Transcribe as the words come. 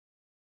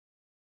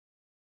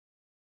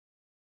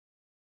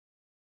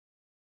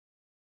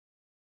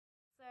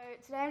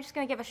Today I'm just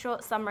going to give a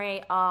short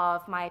summary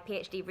of my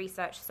PhD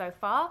research so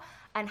far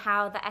and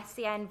how the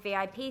SCN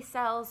VIP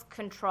cells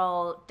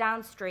control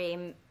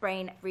downstream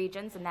brain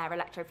regions and their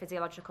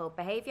electrophysiological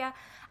behavior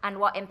and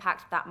what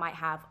impact that might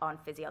have on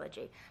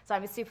physiology. So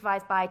I'm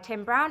supervised by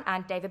Tim Brown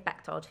and David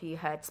Bechtold, who you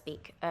heard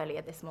speak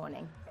earlier this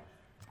morning.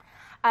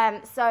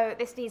 So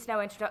this needs no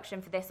introduction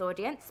for this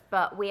audience,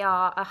 but we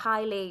are a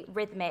highly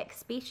rhythmic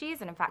species,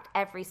 and in fact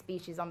every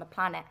species on the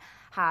planet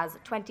has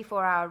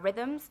 24-hour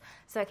rhythms,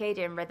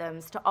 circadian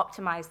rhythms, to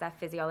optimize their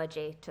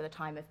physiology to the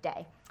time of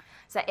day.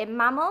 So in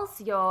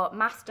mammals, your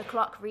master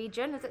clock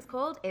region, as it's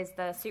called, is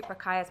the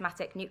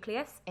suprachiasmatic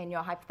nucleus in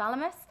your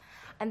hypothalamus.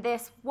 And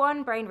this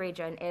one brain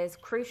region is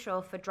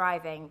crucial for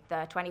driving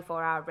the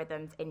 24-hour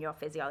rhythms in your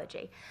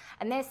physiology.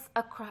 And this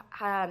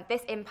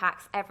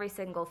impacts every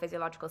single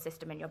physiological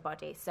system in your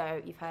body.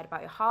 So you've heard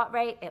about your heart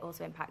rate. It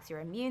also impacts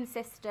your immune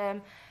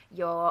system,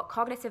 your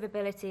cognitive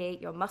ability,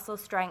 your muscle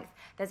strength.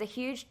 There's a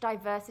huge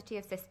diversity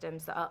of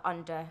systems that are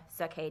under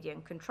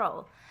circadian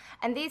control.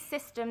 And these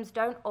systems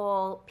don't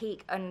all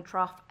peak and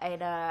trough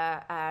in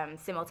a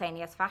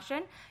simultaneous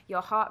fashion.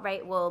 Your heart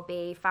rate will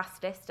be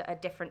fastest at a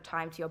different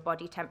time to your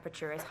body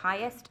temperature is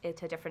highest,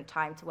 at a different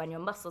time to when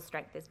your muscle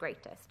strength is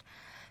greatest.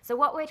 So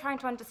what we're trying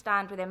to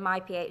understand within my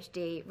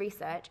PhD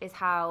research is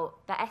how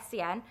the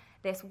SCN,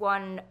 this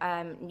one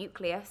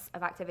nucleus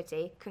of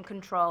activity, can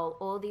control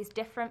all these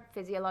different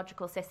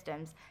physiological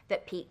systems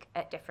that peak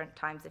at different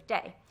times of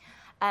day.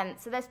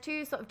 So there's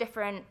two sort of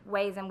different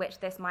ways in which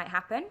this might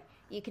happen.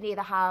 You can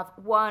either have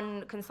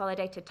one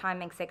consolidated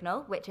timing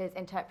signal, which is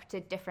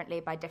interpreted differently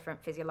by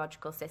different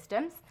physiological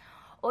systems,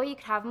 or you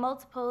could have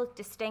multiple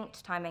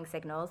distinct timing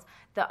signals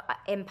that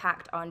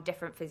impact on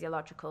different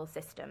physiological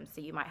systems.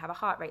 So you might have a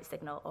heart rate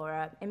signal or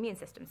an immune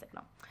system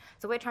signal.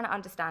 So we're trying to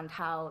understand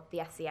how the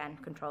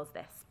SCN controls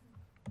this.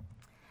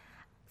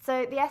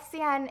 So the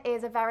SCN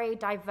is a very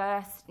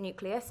diverse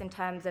nucleus in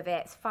terms of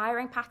its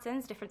firing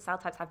patterns. Different cell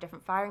types have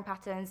different firing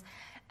patterns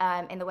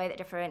in the way that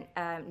different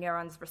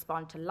neurons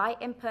respond to light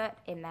input,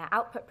 in their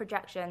output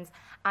projections,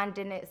 and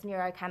in its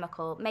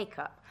neurochemical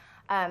makeup.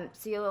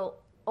 So you'll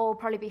all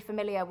probably be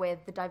familiar with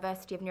the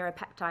diversity of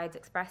neuropeptides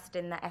expressed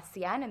in the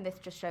SCN, and this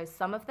just shows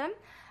some of them.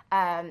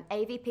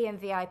 AVP and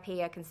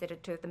VIP are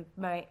considered two of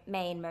the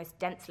main, most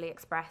densely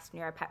expressed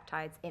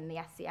neuropeptides in the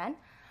SCN.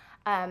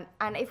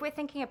 And if we're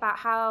thinking about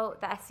how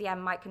the SCN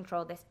might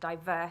control this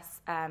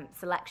diverse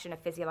selection of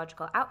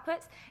physiological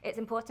outputs, it's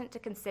important to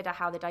consider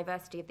how the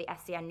diversity of the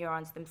SCN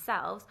neurons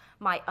themselves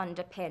might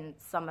underpin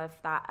some of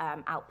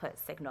that output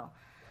signal.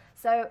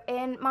 So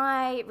in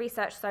my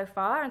research so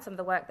far, and some of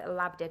the work that the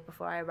lab did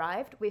before I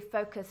arrived, we've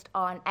focused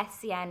on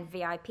SCN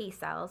VIP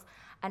cells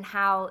and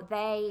how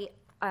they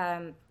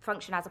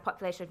function as a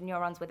population of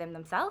neurons within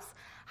themselves,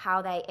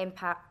 how they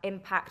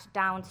impact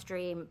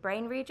downstream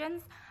brain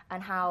regions,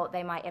 and how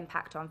they might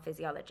impact on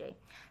physiology.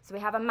 So we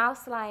have a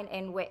mouse line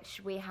in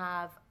which we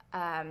have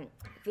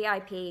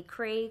VIP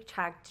Cree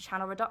tagged to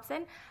channel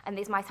rhodopsin, and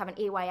these mice have an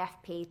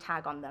EYFP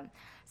tag on them.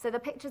 So the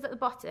pictures at the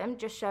bottom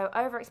just show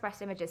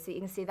overexpressed images, so you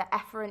can see the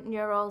efferent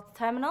neural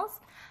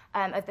terminals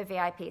of the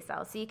VIP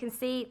cells. So you can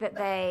see that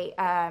they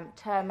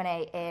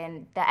terminate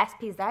in the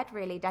SPZ,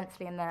 really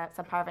densely in the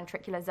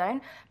subparaventricular zone,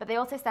 but they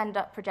also send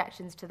up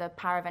projections to the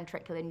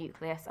paraventricular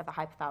nucleus of the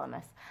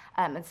hypothalamus,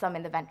 and some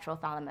in the ventral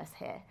thalamus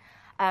here.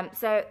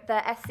 So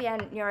the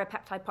SCN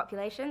neuropeptide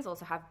populations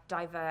also have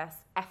diverse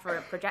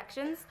efferent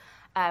projections,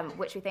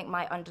 which we think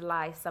might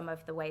underlie some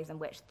of the ways in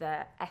which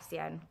the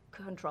SCN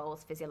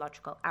controls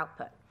physiological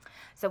output.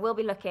 So we'll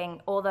be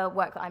looking, all the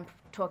work that I'm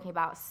talking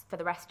about for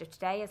the rest of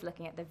today is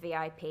looking at the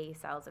VIP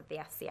cells of the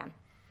SCN.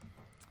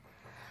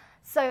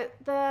 So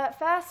the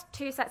first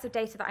two sets of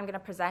data that I'm going to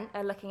present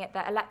are looking at the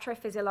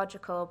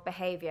electrophysiological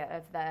behavior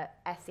of the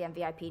SCN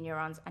VIP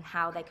neurons and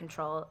how they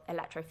control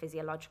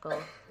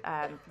electrophysiological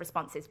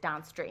responses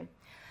downstream.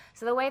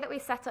 So the way that we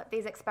set up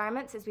these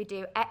experiments is we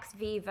do ex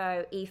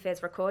vivo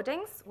ePhys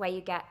recordings, where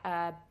you get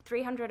a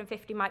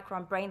 350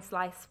 micron brain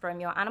slice from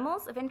your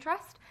animals of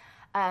interest,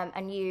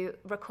 and you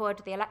record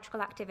the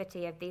electrical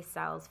activity of these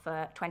cells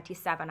for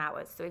 27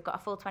 hours. So we've got a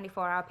full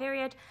 24-hour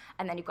period,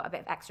 and then you've got a bit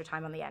of extra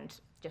time on the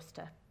end just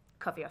to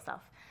cover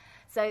yourself.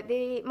 So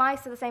the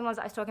mice are the same ones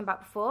that I was talking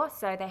about before.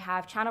 So they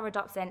have channel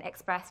rhodopsin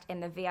expressed in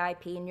the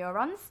VIP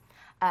neurons.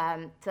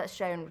 So that's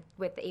shown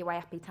with the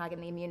EYFP tag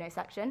in the immuno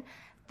section.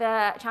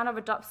 The channel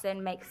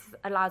rhodopsin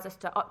allows us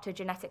to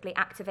optogenetically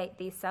activate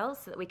these cells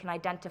so that we can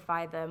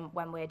identify them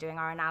when we're doing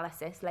our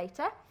analysis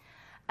later.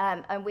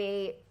 And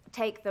we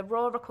take the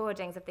raw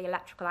recordings of the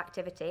electrical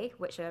activity,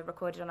 which are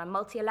recorded on a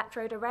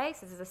multi-electrode array.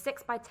 So this is a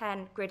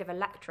 6x10 grid of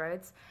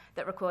electrodes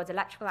that records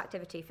electrical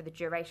activity for the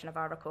duration of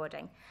our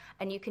recording.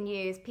 And you can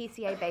use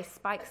PCA-based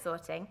spike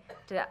sorting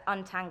to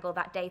untangle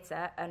that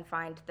data and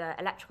find the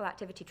electrical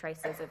activity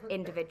traces of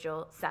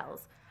individual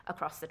cells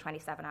across the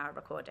 27-hour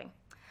recording.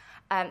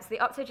 So the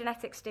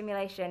optogenetic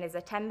stimulation is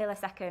a 10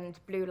 millisecond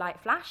blue light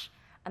flash,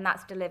 and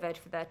that's delivered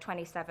for the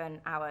 27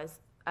 hours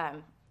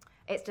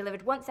It's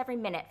delivered once every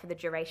minute for the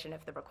duration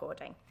of the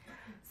recording.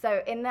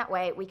 So in that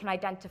way, we can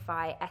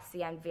identify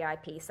SCN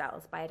VIP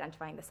cells by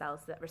identifying the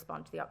cells that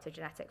respond to the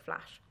optogenetic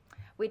flash.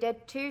 We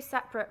did 2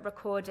 separate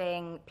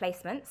recording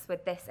placements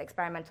with this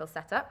experimental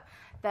setup.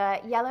 The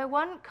yellow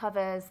one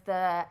covers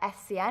the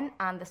SCN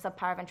and the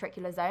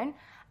subparaventricular zone,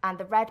 and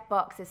the red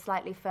box is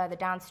slightly further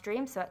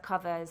downstream, so it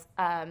covers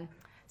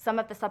some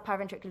of the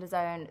subparaventricular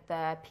zone,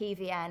 the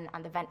PVN,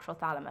 and the ventral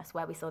thalamus,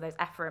 where we saw those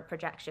efferent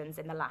projections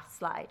in the last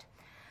slide.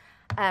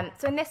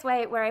 So in this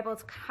way, we're able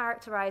to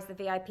characterize the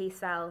VIP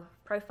cell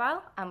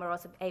profile, and we're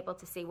also able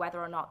to see whether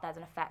or not there's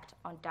an effect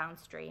on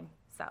downstream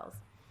cells.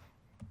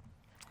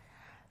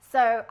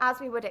 So as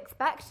we would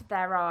expect,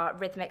 there are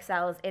rhythmic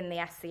cells in the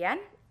SCN.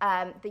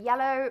 The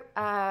yellow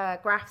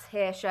graphs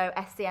here show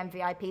SCN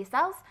VIP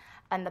cells,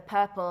 and the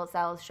purple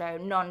cells show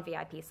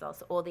non-VIP cells,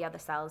 so all the other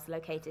cells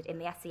located in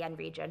the SCN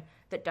region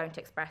that don't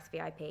express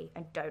VIP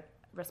and don't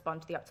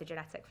respond to the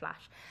optogenetic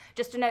flash.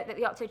 Just to note that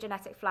the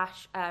optogenetic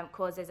flash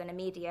causes an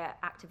immediate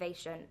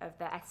activation of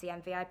the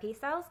SCN VIP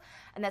cells,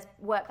 and there's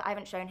work that I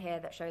haven't shown here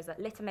that shows that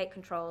littermate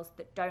controls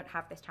that don't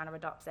have this channel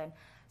rhodopsin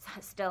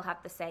still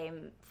have the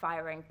same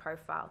firing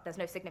profile. There's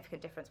no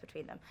significant difference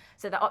between them.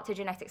 So the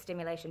optogenetic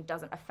stimulation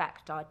doesn't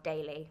affect our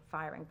daily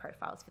firing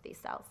profiles for these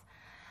cells.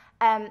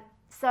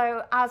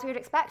 So as we would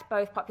expect,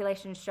 both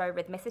populations show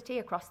rhythmicity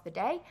across the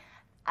day.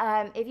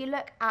 If you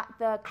look at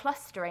the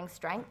clustering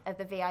strength of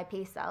the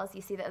VIP cells,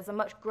 you see that there's a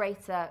much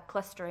greater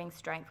clustering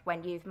strength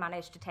when you've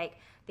managed to take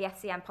the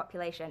SCN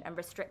population and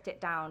restrict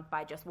it down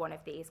by just one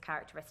of these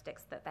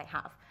characteristics that they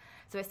have.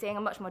 So we're seeing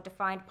a much more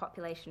defined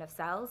population of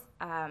cells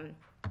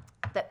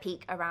that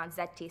peak around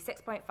ZT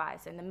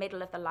 6.5, so in the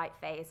middle of the light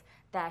phase,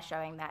 they're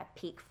showing their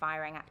peak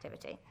firing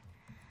activity.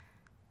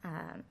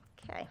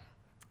 Okay.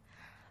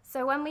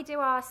 So when we do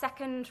our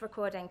second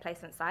recording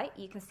placement site,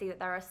 you can see that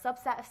there are a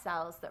subset of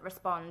cells that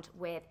respond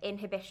with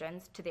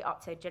inhibitions to the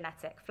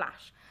optogenetic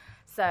flash.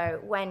 So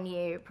when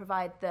you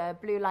provide the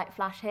blue light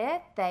flash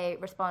here, they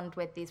respond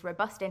with these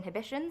robust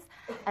inhibitions,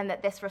 and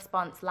that this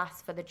response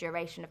lasts for the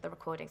duration of the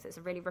recording. So it's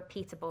a really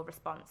repeatable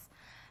response.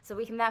 So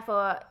we can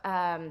therefore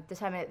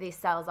determine that these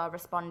cells are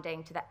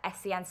responding to the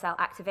SCN cell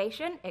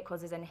activation. It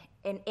causes an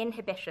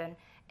inhibition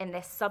in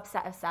this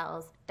subset of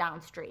cells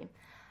downstream.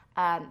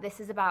 This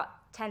is about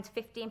 10 to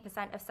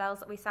 15% of cells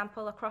that we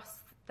sample across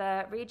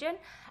the region,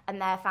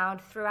 and they're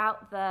found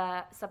throughout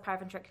the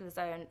subparaventricular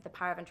zone, the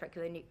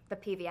paraventricular, the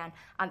PVN,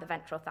 and the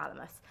ventral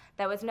thalamus.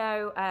 There was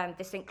no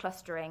distinct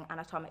clustering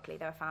anatomically.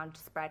 They were found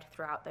spread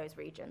throughout those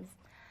regions.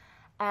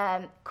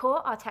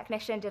 Core, our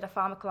technician, did a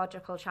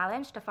pharmacological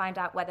challenge to find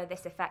out whether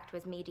this effect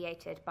was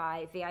mediated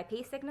by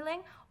VIP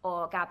signaling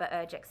or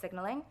GABAergic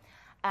signaling.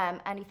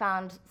 And he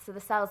found, so the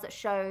cells that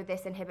show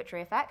this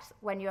inhibitory effect,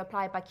 when you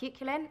apply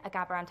bicuculin, a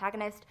GABA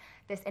antagonist,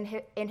 this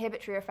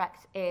inhibitory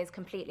effect is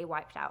completely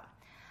wiped out.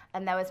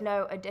 And there was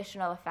no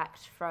additional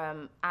effect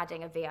from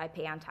adding a VIP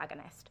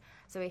antagonist.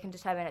 So we can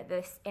determine that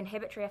this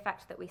inhibitory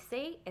effect that we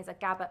see is a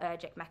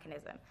GABAergic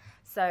mechanism.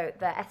 So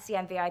the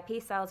SCN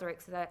VIP cells are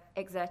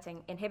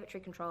exerting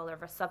inhibitory control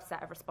over a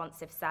subset of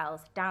responsive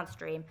cells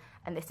downstream,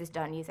 and this is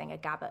done using a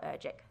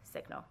GABAergic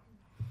signal.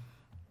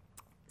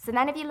 So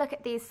then if you look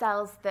at these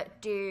cells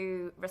that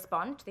do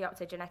respond to the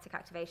optogenetic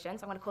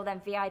activations, I'm going to call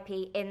them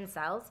VIP in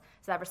cells,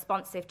 so they're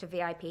responsive to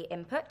VIP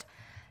input.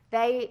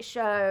 They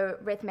show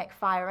rhythmic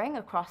firing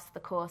across the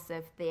course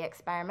of the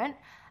experiment.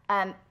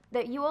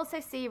 That you also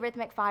see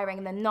rhythmic firing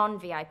in the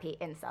non-VIP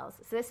in cells.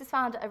 So this is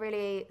found at a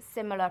really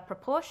similar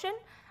proportion.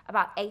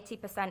 About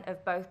 80%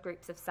 of both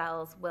groups of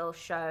cells will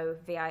show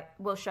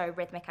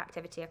rhythmic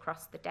activity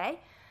across the day.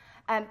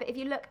 But if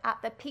you look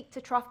at the peak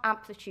to trough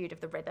amplitude of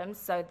the rhythms,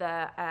 so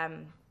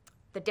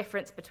the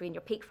difference between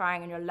your peak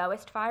firing and your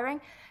lowest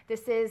firing,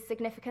 this is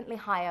significantly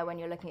higher when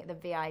you're looking at the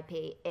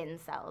VIP in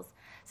cells.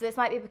 So this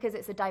might be because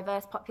it's a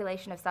diverse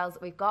population of cells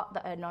that we've got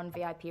that are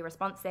non-VIP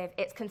responsive.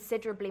 It's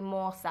considerably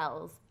more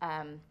cells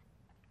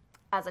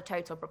as a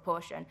total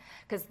proportion,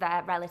 because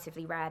they're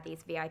relatively rare,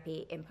 these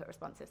VIP input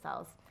responsive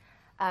cells.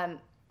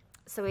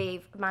 So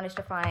we've managed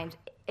to find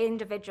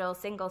individual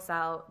single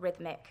cell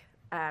rhythmic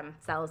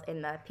cells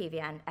in the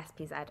PVN,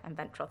 SPZ, and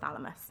ventral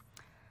thalamus.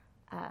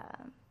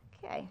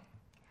 Okay.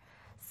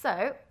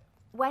 So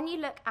when you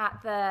look at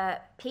the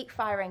peak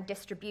firing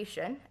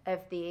distribution of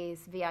these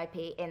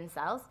VIP in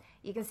cells,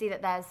 you can see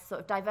that there's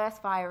sort of diverse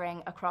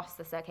firing across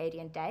the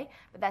circadian day,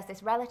 but there's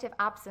this relative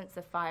absence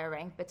of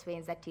firing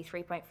between ZT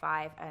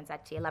 3.5 and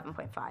ZT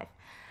 11.5.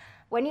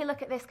 When you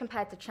look at this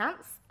compared to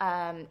chance,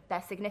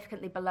 they're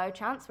significantly below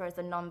chance, whereas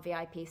the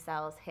non-VIP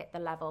cells hit the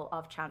level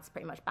of chance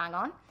pretty much bang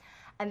on.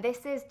 And this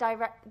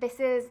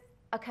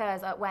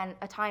occurs at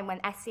a time when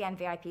SCN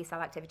VIP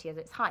cell activity is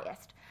its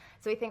highest.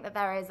 So we think that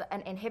there is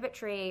an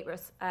inhibitory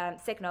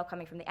signal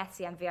coming from the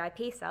SCN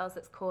VIP cells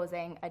that's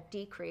causing a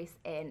decrease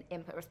in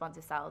input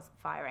responsive cells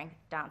firing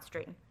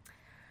downstream.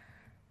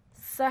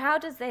 So how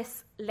does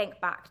this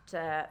link back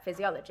to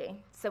physiology?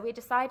 So we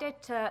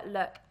decided to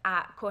look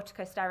at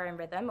corticosteroid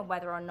rhythm and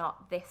whether or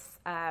not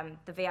the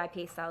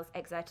VIP cells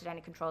exerted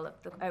any control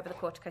over the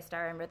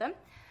corticosteroid rhythm.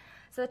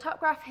 So the top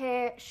graph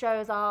here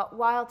shows our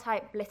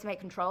wild-type glutamate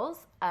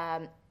controls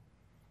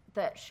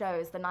that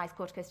shows the nice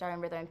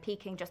corticosteroid rhythm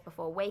peaking just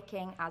before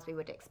waking, as we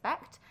would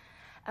expect.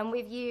 And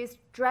we've used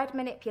DREAD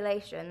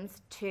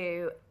manipulations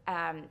to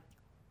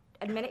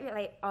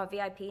manipulate our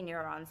VIP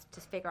neurons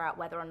to figure out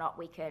whether or not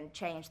we can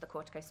change the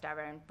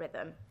corticosteroid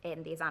rhythm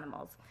in these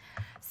animals.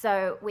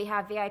 So we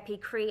have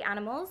VIP Cree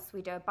animals.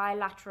 We do a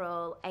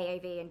bilateral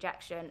AAV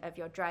injection of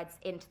your DREADs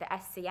into the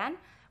SCN.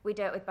 We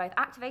do it with both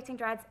activating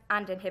DREADs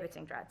and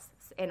inhibiting DREADs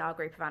in our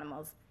group of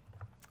animals.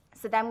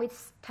 So then we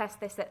test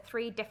this at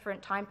 3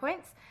 different time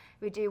points.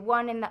 We do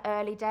one in the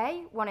early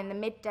day, one in the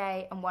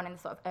midday, and one in the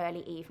sort of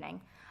early evening.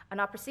 And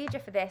our procedure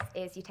for this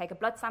is you take a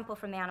blood sample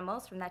from the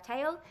animals, from their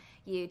tail,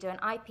 you do an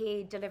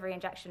IP delivery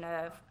injection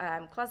of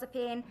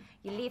clozapine,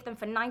 you leave them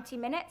for 90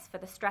 minutes for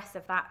the stress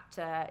of that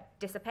to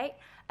dissipate,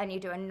 and you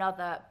do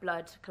another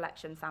blood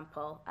collection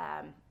sample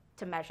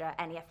to measure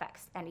any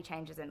effects, any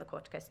changes in the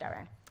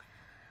corticosteroid.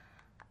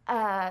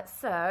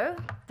 So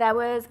there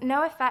was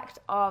no effect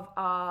of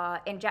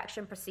our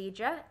injection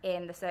procedure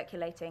in the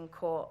circulating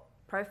core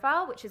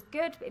profile, which is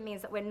good. It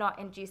means that we're not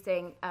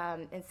inducing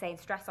insane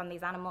stress on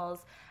these animals,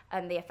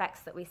 and the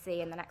effects that we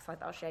see in the next slide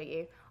that I'll show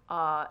you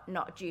are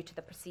not due to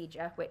the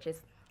procedure, which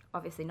is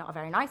obviously not a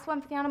very nice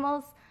one for the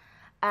animals.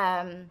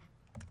 And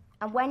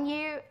when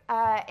you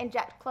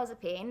inject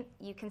clozapine,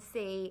 you can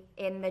see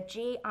in the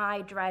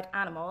GI DREAD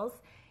animals,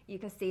 you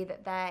can see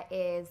that there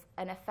is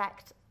an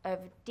effect of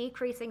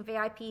decreasing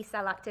VIP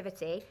cell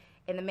activity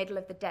in the middle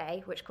of the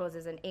day, which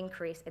causes an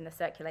increase in the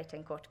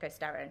circulating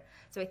corticosteroid.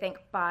 So we think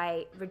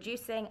by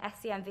reducing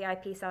SCN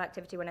VIP cell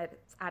activity when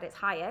it's at its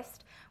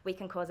highest, we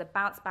can cause a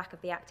bounce back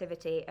of the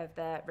activity of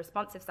the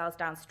responsive cells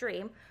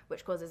downstream,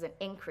 which causes an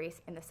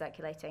increase in the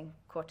circulating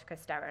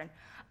corticosteroid.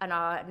 And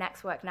our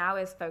next work now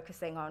is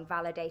focusing on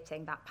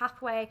validating that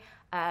pathway,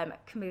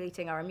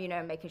 completing our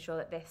immunome, making sure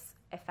that this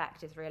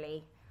effect is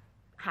really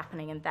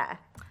happening in there.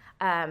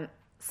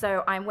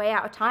 So I'm way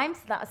out of time, so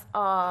that's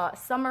our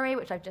summary,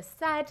 which I've just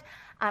said.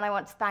 And I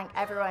want to thank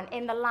everyone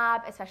in the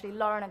lab, especially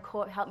Lauren and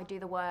Court, who helped me do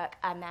the work,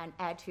 and then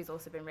Ed, who's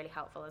also been really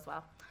helpful as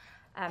well.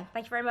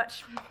 Thank you very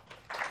much.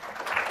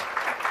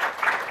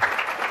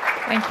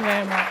 Thank you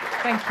very much.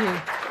 Thank you.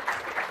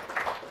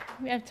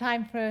 We have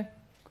time for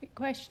quick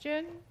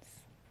questions.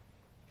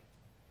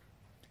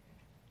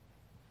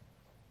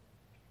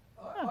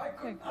 I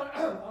couldn't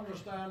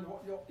understand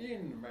what your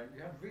in meant.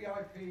 You had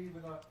VIP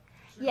with a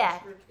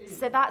superscript in.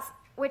 So that's,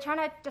 we're trying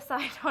to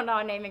decide on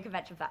our naming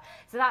convention for that.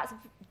 So that's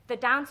the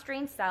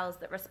downstream cells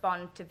that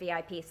respond to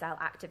VIP cell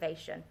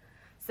activation.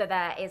 So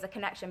there is a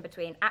connection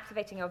between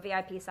activating your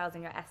VIP cells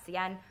in your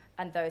SCN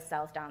and those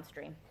cells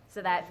downstream.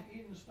 So that what does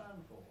IN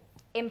stand for?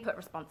 Input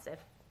responsive.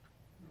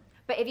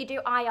 But if you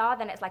do IR,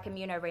 then it's like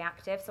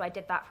immunoreactive. So I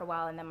did that for a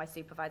while, and then my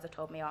supervisor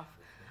told me off.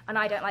 And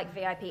I don't like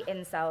VIP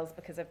in cells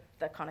because of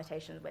the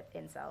connotations with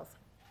in cells,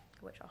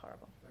 which are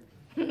horrible.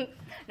 Thank you.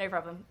 No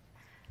problem.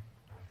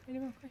 Any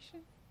more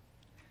questions?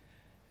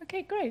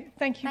 Okay, great.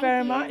 Thank you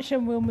very much,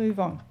 and we'll move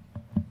on.